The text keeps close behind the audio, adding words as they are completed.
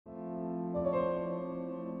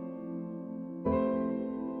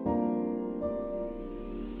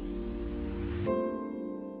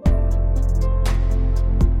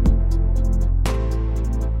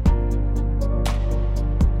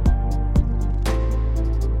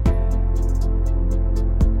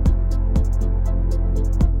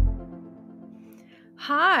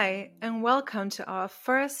Hi, and welcome to our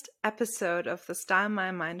first episode of the Style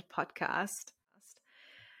My Mind podcast.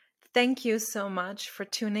 Thank you so much for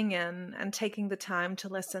tuning in and taking the time to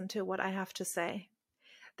listen to what I have to say.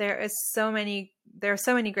 There are so many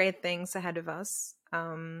great things ahead of us,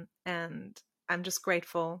 and I'm just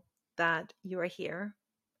grateful that you are here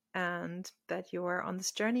and that you are on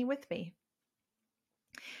this journey with me.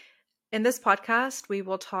 In this podcast, we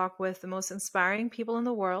will talk with the most inspiring people in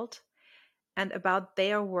the world and about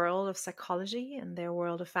their world of psychology and their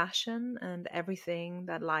world of fashion and everything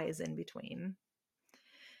that lies in between.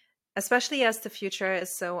 Especially as the future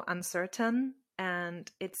is so uncertain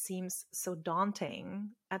and it seems so daunting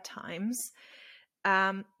at times.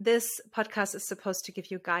 This podcast is supposed to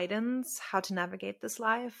give you guidance, how to navigate this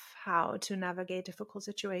life, how to navigate difficult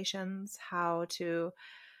situations, how to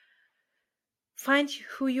find out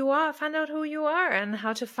who you are, and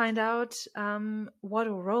how to find out what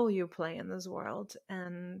role you play in this world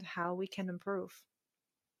and how we can improve.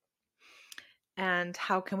 And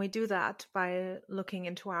how can we do that? By looking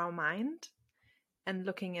into our mind and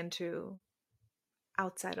looking into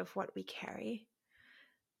outside of what we carry.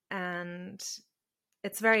 And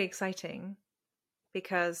it's very exciting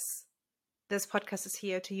because this podcast is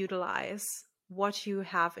here to utilize what you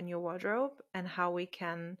have in your wardrobe and how we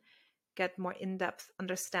can get more in-depth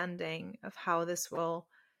understanding of how this will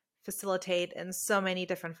facilitate in so many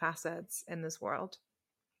different facets in this world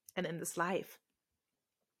and in this life.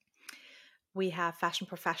 We have fashion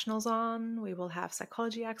professionals on, we will have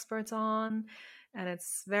psychology experts on, and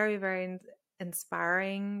it's very, very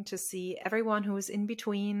inspiring to see everyone who is in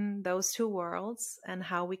between those two worlds and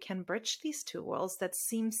how we can bridge these two worlds that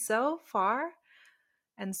seem so far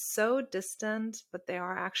and so distant, but they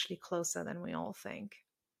are actually closer than we all think.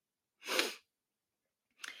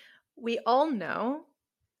 We all know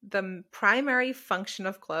the primary function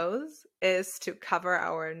of clothes is to cover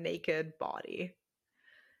our naked body.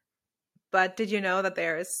 But did you know that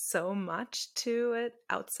there is so much to it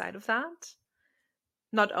outside of that?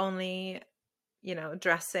 Not only,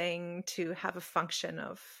 dressing to have a function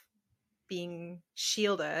of being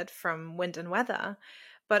shielded from wind and weather,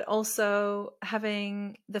 but also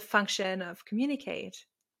having the function of communicate,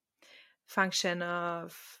 function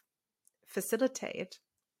of facilitate.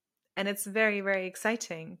 And it's very, very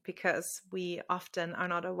exciting because we often are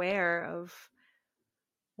not aware of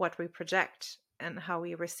what we project and how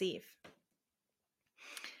we receive.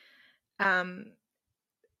 I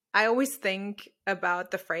always think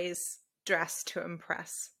about the phrase dress to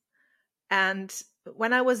impress. And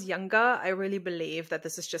when I was younger, I really believed that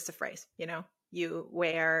this is just a phrase. You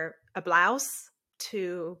wear a blouse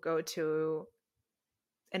to go to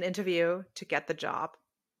an interview to get the job.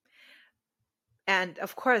 And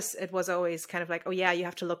of course, it was always kind of like, oh yeah, you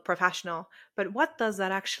have to look professional. But what does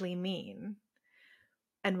that actually mean?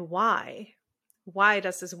 And why? Why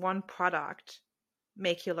does this one product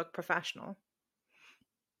make you look professional?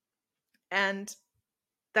 And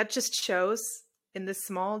that just shows in this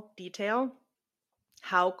small detail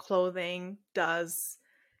how clothing does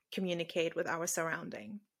communicate with our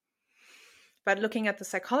surrounding. But looking at the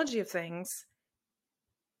psychology of things,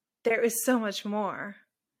 there is so much more.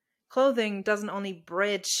 Clothing doesn't only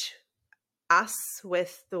bridge us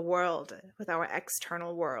with the world, with our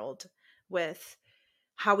external world, with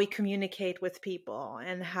how we communicate with people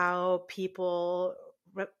and how people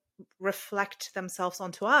reflect themselves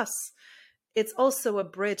onto us. It's also a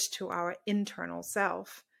bridge to our internal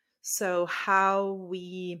self. So how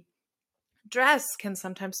we dress can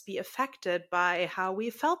sometimes be affected by how we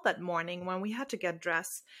felt that morning when we had to get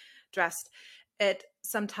dressed. It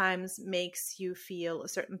sometimes makes you feel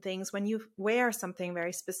certain things when you wear something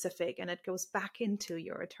very specific and it goes back into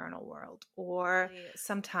your eternal world. Or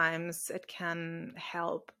sometimes it can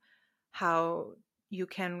help how you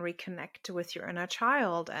can reconnect with your inner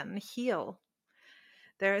child and heal.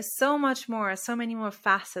 There is so much more, so many more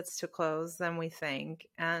facets to clothes than we think.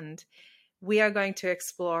 And we are going to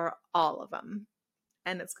explore all of them.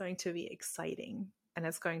 And it's going to be exciting. And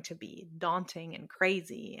it's going to be daunting and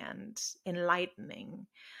crazy and enlightening.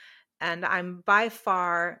 And I'm by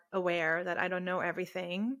far aware that I don't know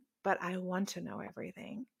everything, but I want to know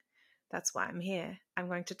everything. That's why I'm here. I'm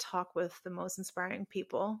going to talk with the most inspiring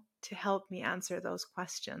people to help me answer those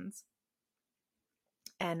questions.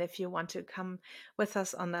 And if you want to come with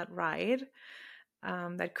us on that ride,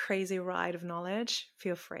 that crazy ride of knowledge,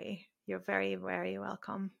 feel free. You're very, very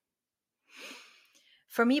welcome.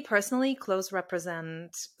 For me personally, clothes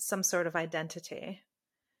represent some sort of identity.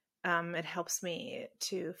 It helps me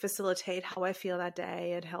to facilitate how I feel that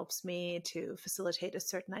day. It helps me to facilitate a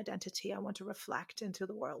certain identity I want to reflect into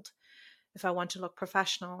the world. If I want to look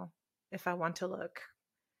professional, if I want to look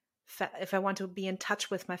if I want to be in touch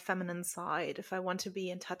with my feminine side, if I want to be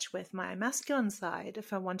in touch with my masculine side,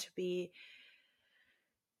 if I want to be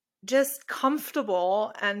just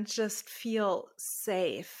comfortable and just feel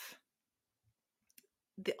safe.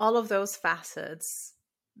 All of those facets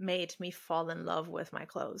made me fall in love with my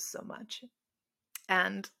clothes so much.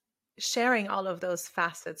 And sharing all of those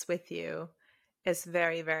facets with you is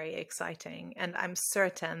very, very exciting. And I'm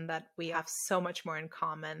certain that we have so much more in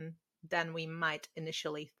common than we might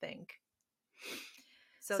initially think.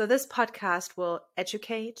 So this podcast will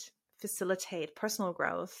educate, facilitate personal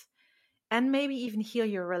growth, and maybe even heal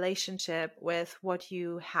your relationship with what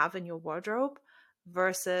you have in your wardrobe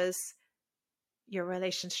versus your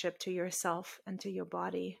relationship to yourself and to your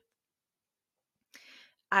body.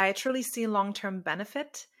 I truly see long-term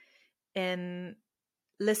benefit in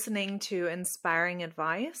listening to inspiring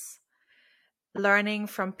advice, learning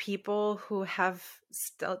from people who have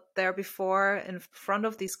stood there before in front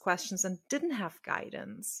of these questions and didn't have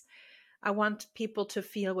guidance. I want people to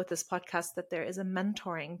feel with this podcast that there is a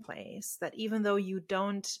mentoring place, that even though you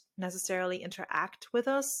don't necessarily interact with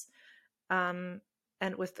us and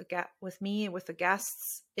with me, with the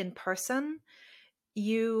guests in person,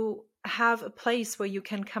 you have a place where you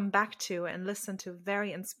can come back to and listen to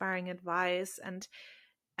very inspiring advice and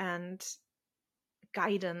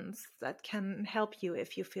guidance that can help you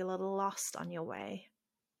if you feel a little lost on your way.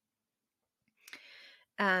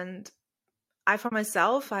 And for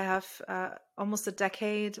myself, I have almost a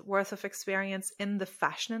decade worth of experience in the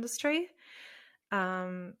fashion industry.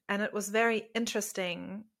 And it was very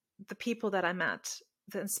interesting, the people that I met,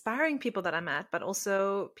 the inspiring people that I met, but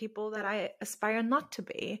also people that I aspire not to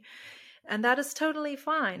be. And that is totally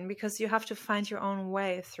fine, because you have to find your own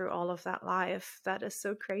way through all of that life that is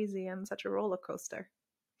so crazy and such a roller coaster.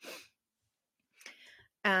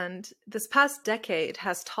 And this past decade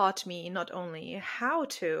has taught me not only how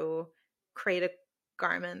to create a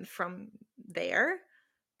garment from there,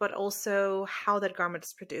 but also how that garment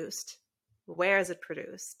is produced. Where is it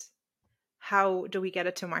produced? How do we get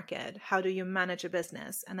it to market? How do you manage a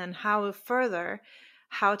business? And then how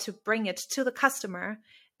to bring it to the customer.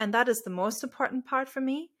 And that is the most important part for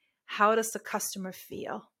me. How does the customer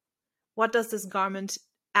feel? What does this garment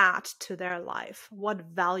add to their life? What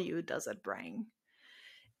value does it bring?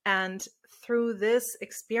 And through this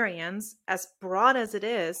experience, as broad as it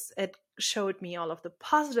is, it showed me all of the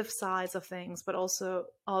positive sides of things, but also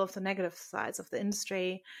all of the negative sides of the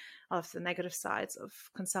industry, all of the negative sides of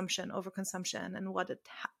consumption, overconsumption, and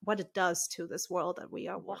what it does to this world that we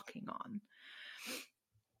are walking on.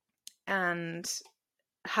 And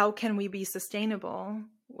how can we be sustainable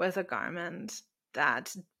with a garment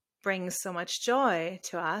that brings so much joy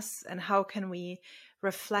to us? And how can we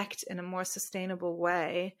reflect in a more sustainable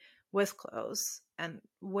way with clothes? And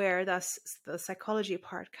where does the psychology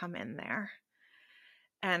part come in there?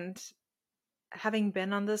 And having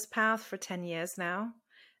been on this path for 10 years now,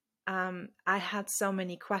 I had so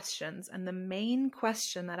many questions. And the main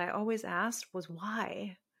question that I always asked was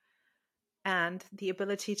why? And the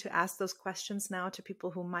ability to ask those questions now to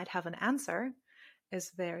people who might have an answer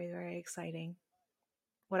is very, very exciting.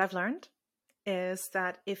 What I've learned is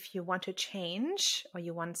that if you want to change, or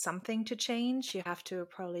you want something to change, you have to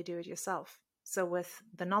probably do it yourself. So with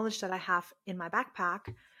the knowledge that I have in my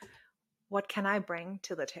backpack, what can I bring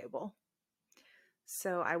to the table?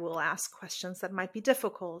 So I will ask questions that might be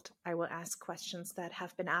difficult. I will ask questions that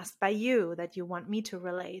have been asked by you, that you want me to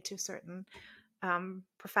relay to certain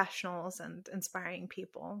professionals and inspiring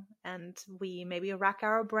people. And we maybe rack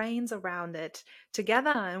our brains around it together,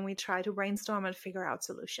 and we try to brainstorm and figure out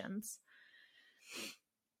solutions.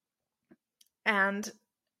 And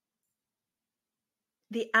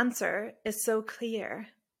the answer is so clear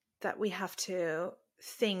that we have to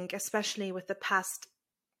think, especially with the past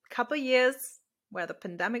couple years where the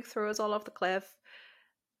pandemic threw us all off the cliff,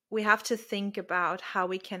 we have to think about how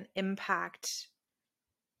we can impact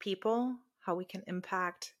people, how we can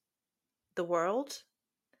impact the world,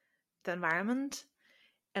 the environment,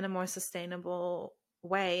 in a more sustainable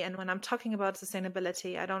way. And when I'm talking about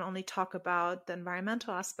sustainability, I don't only talk about the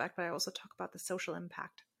environmental aspect, but I also talk about the social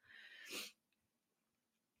impact.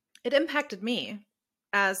 It impacted me,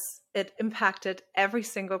 as it impacted every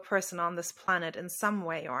single person on this planet in some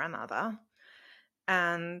way or another.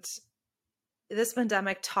 And this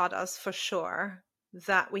pandemic taught us for sure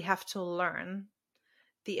that we have to learn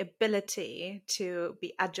the ability to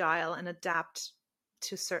be agile and adapt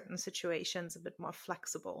to certain situations, a bit more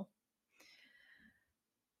flexible.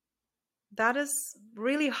 That is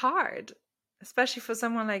really hard, especially for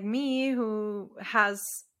someone like me who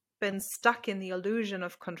has been stuck in the illusion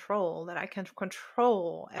of control, that I can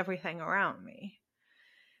control everything around me.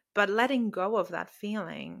 But letting go of that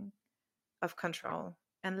feeling of control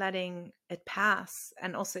and letting it pass,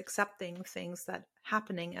 and also accepting things that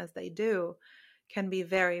happening as they do, can be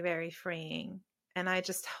very, very freeing. And I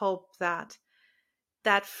just hope that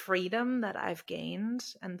that freedom that I've gained,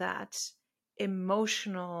 and that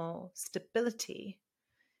emotional stability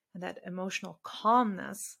and that emotional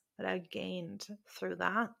calmness that I gained through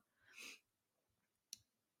that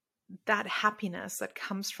happiness that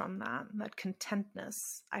comes from that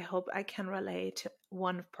contentness, I hope I can relay to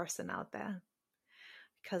one person out there,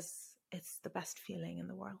 because it's the best feeling in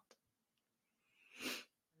the world.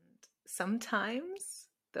 Sometimes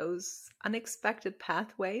those unexpected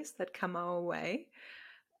pathways that come our way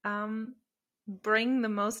bring the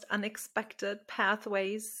most unexpected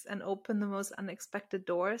pathways and open the most unexpected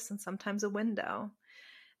doors, and sometimes a window.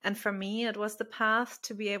 And for me, it was the path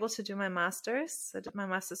to be able to do my master's. I did my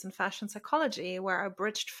master's in fashion psychology, where I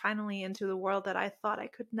bridged finally into the world that I thought I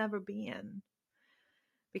could never be in.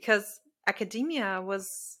 Because academia I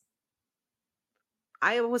was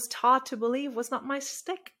taught to believe was not my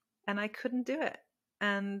stick, and I couldn't do it.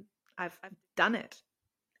 And I've done it.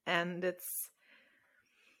 And it's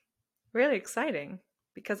really exciting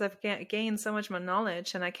because I've gained so much more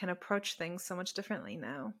knowledge, and I can approach things so much differently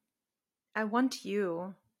now. I want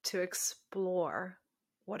you to explore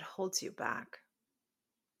what holds you back.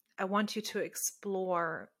 I want you to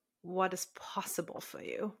explore what is possible for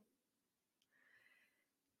you.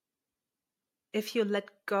 If you let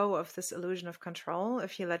go of this illusion of control,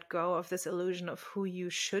 if you let go of this illusion of who you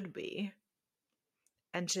should be,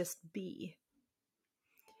 and just be,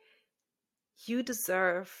 you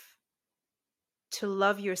deserve to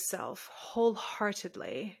love yourself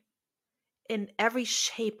wholeheartedly in every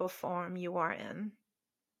shape or form you are in.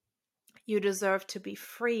 You deserve to be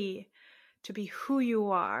free, to be who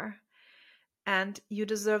you are, and you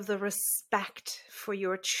deserve the respect for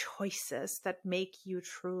your choices that make you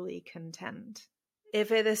truly content.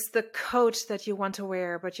 If it is the coat that you want to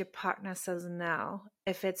wear, but your partner says no,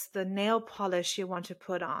 if it's the nail polish you want to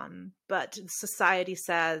put on, but society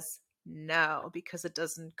says no because it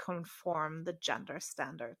doesn't conform the gender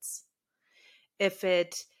standards, if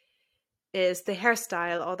it is the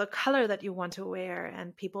hairstyle or the color that you want to wear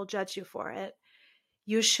and people judge you for it,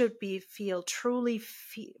 you should feel truly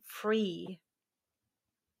free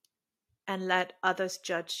and let others'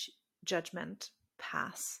 judgment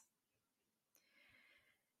pass.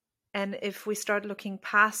 And if we start looking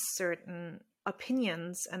past certain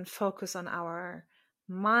opinions and focus on our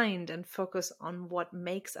mind and focus on what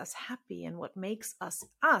makes us happy and what makes us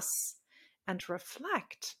us, and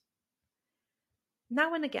reflect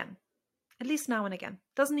now and again, at least now and again.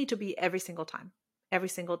 Doesn't need to be every single time, every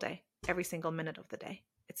single day, every single minute of the day.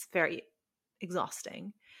 It's very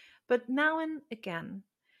exhausting. But now and again,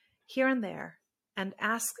 here and there, and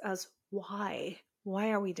ask us why.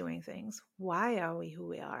 Why are we doing things? Why are we who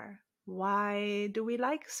we are? Why do we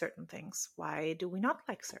like certain things? Why do we not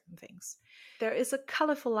like certain things? There is a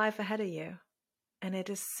colorful life ahead of you, and it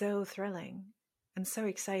is so thrilling and so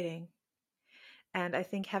exciting. And I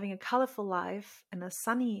think having a colorful life and a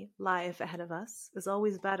sunny life ahead of us is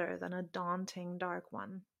always better than a daunting, dark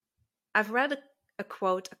one. I've read a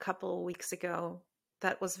quote a couple of weeks ago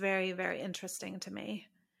that was very, very interesting to me.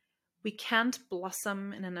 We can't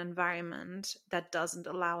blossom in an environment that doesn't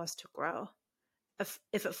allow us to grow.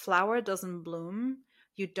 If a flower doesn't bloom,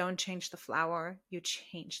 you don't change the flower, you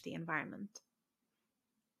change the environment.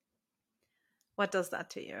 What does that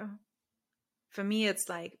to you? For me, it's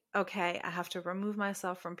like, okay, I have to remove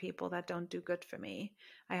myself from people that don't do good for me.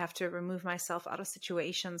 I have to remove myself out of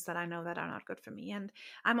situations that I know that are not good for me. And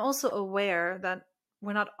I'm also aware that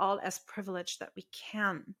we're not all as privileged that we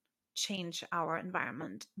can change our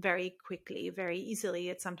environment very quickly, very easily.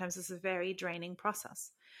 It sometimes is a very draining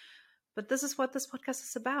process. But this is what this podcast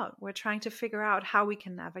is about. We're trying to figure out how we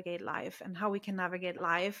can navigate life, and how we can navigate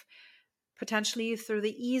life potentially through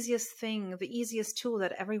the easiest thing, the easiest tool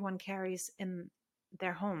that everyone carries in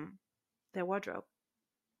their home, their wardrobe.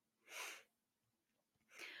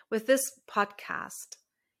 With this podcast,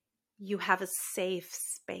 you have a safe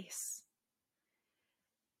space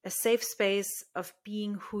of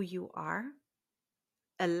being who you are,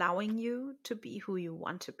 allowing you to be who you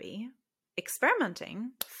want to be,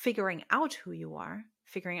 experimenting, figuring out who you are,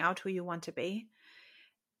 figuring out who you want to be,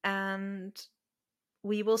 and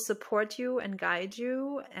we will support you and guide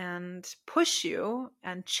you and push you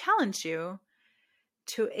and challenge you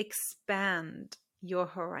to expand your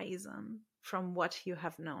horizon from what you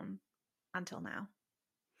have known until now.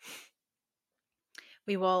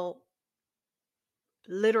 We will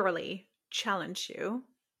literally challenge you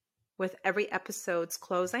with every episode's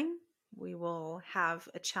closing we will have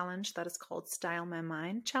a challenge that is called Style My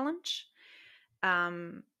Mind Challenge,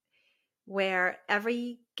 where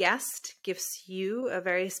every guest gives you a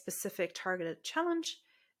very specific targeted challenge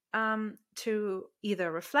to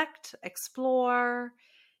either reflect, explore,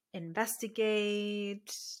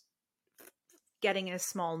 investigate, getting a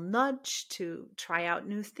small nudge to try out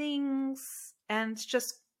new things, and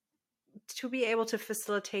just to be able to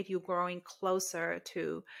facilitate you growing closer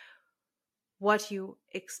to what you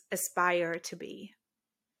aspire to be.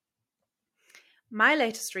 My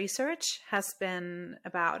latest research has been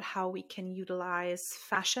about how we can utilize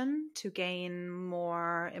fashion to gain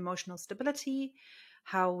more emotional stability,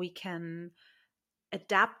 how we can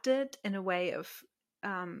adapt it in a way of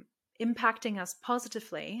impacting us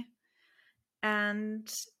positively,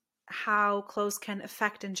 and how clothes can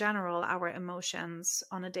affect in general our emotions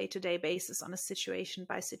on a day-to-day basis, on a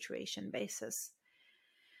situation-by-situation basis.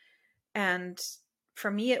 And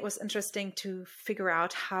for me, it was interesting to figure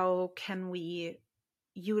out how can we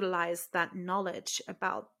utilize that knowledge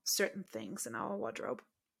about certain things in our wardrobe.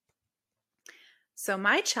 So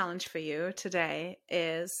my challenge for you today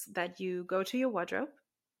is that you go to your wardrobe,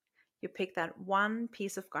 you pick that one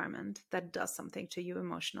piece of garment that does something to you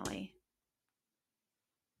emotionally.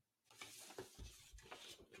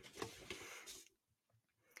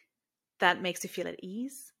 That makes you feel at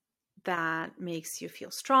ease, that makes you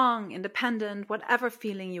feel strong, independent, whatever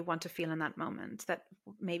feeling you want to feel in that moment, that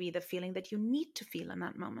maybe the feeling that you need to feel in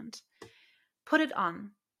that moment. Put it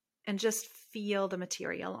on and just feel the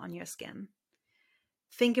material on your skin.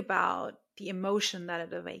 Think about the emotion that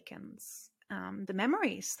it awakens, the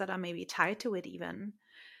memories that are maybe tied to it even.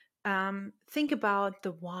 Think about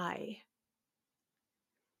the why.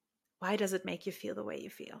 Why does it make you feel the way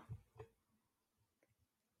you feel?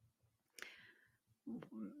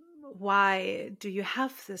 Why do you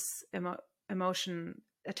have this emotion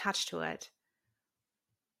attached to it?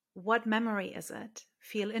 What memory is it?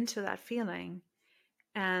 Feel into that feeling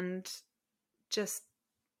and just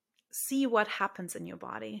see what happens in your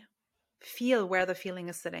body. Feel where the feeling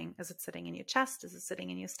is sitting. Is it sitting in your chest? Is it sitting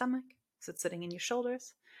in your stomach? Is it sitting in your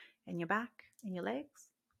shoulders, in your back, in your legs?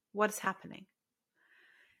 What is happening?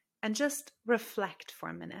 And just reflect for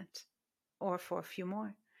a minute or for a few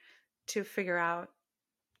more to figure out,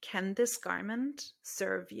 can this garment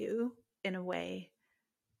serve you in a way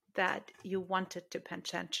that you want it to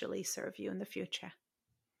potentially serve you in the future?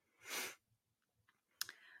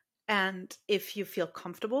 And if you feel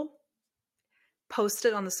comfortable, post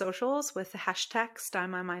it on the socials with the hashtag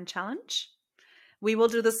StyleMyMindChallenge. We will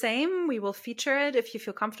do the same. We will feature it if you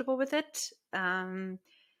feel comfortable with it. And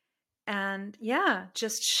yeah,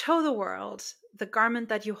 just show the world the garment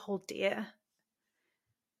that you hold dear.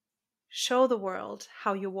 Show the world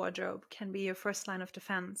how your wardrobe can be your first line of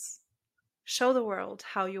defense. Show the world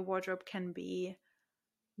how your wardrobe can be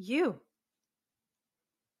you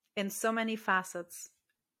in so many facets.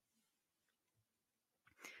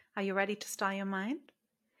 Are you ready to style your mind?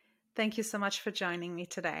 Thank you so much for joining me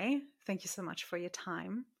today. Thank you so much for your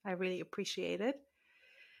time. I really appreciate it.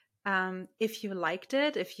 If you liked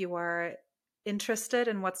it, if you are interested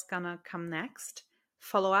in what's gonna come next,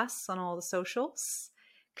 follow us on all the socials.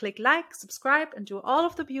 Click like, subscribe, and do all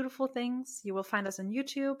of the beautiful things. You will find us on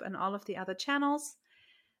YouTube and all of the other channels.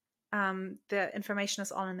 The information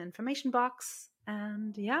is all in the information box.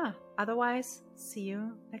 And yeah, otherwise, see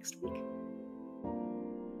you next week.